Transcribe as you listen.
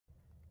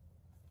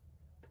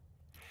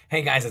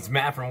Hey guys, it's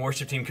Matt from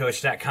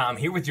WorshipTeamCoach.com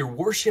here with your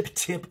worship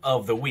tip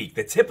of the week.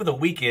 The tip of the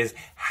week is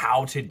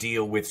how to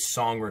deal with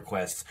song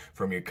requests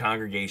from your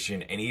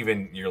congregation and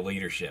even your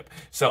leadership.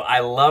 So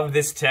I love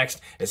this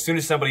text. As soon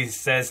as somebody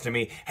says to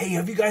me, hey,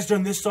 have you guys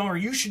done this song? Or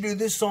you should do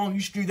this song, you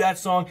should do that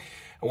song.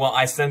 Well,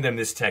 I send them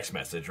this text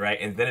message, right?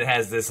 And then it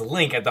has this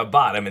link at the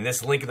bottom, and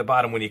this link at the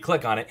bottom, when you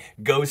click on it,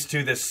 goes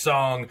to this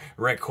song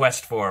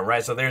request form,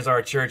 right? So there's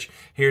our church,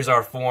 here's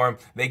our form.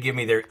 They give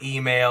me their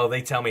email,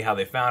 they tell me how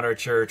they found our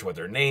church, what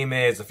their name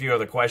is, a few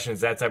other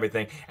questions, that's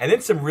everything. And then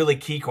some really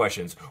key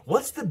questions.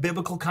 What's the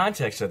biblical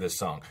context of this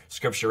song?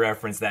 Scripture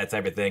reference, that's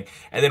everything.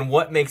 And then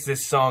what makes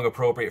this song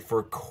appropriate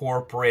for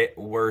corporate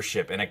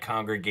worship in a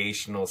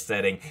congregational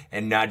setting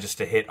and not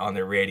just a hit on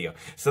the radio?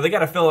 So they got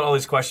to fill out all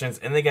these questions,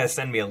 and they got to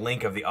send me a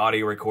link of the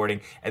audio recording,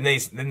 and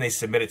then they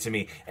submit it to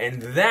me.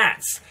 And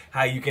that's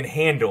how you can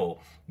handle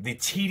the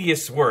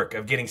tedious work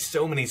of getting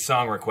so many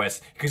song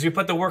requests, because you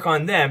put the work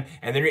on them,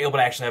 and then you're able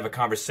to actually have a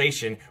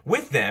conversation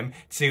with them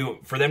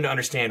for them to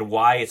understand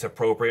why it's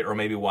appropriate or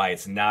maybe why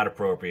it's not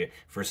appropriate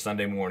for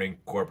Sunday morning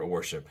corporate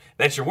worship.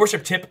 That's your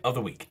worship tip of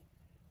the week.